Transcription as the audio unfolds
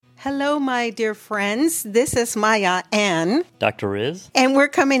Hello, my dear friends. This is Maya and Dr. Riz. And we're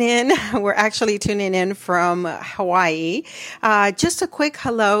coming in. We're actually tuning in from Hawaii. Just a quick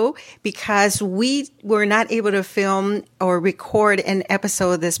hello because we were not able to film or record an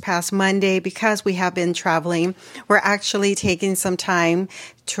episode this past Monday because we have been traveling. We're actually taking some time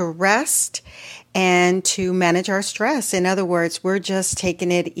to rest and to manage our stress. In other words, we're just taking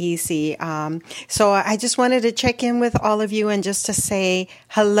it easy. So I just wanted to check in with all of you and just to say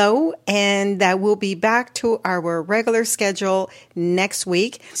hello, and that we'll be back to our regular schedule next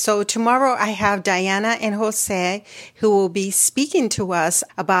week. So tomorrow I have Diana and Jose who will be speaking to us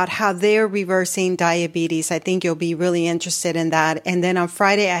about how they're reversing diabetes. I think you'll be really interested in that. And then on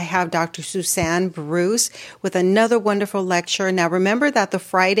Friday, I have Dr. Suzanne Bruce with another wonderful lecture. Now remember that the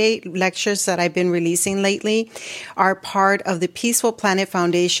Friday lectures that I've been releasing lately are part of the Peaceful Planet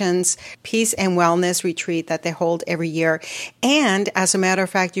Foundation's Peace and Wellness Retreat that they hold every year. And as a matter of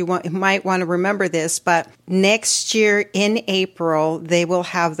fact, you might want to remember this, but next year in April, they will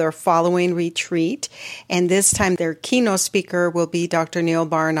have their following retreat. And this time their keynote speaker will be Dr. Neil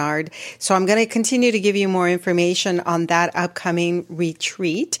Barnard. So I'm going to continue to give you more information on that upcoming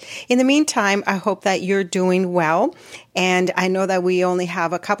retreat. In the meantime, I hope that you're doing well. And I know that we only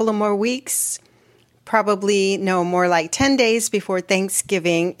have a couple of more weeks, probably more like 10 days before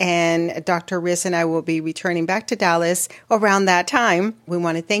Thanksgiving, and Dr. Riz and I will be returning back to Dallas around that time. We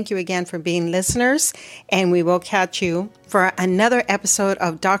want to thank you again for being listeners, and we will catch you for another episode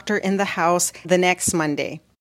of Doctor in the House the next Monday.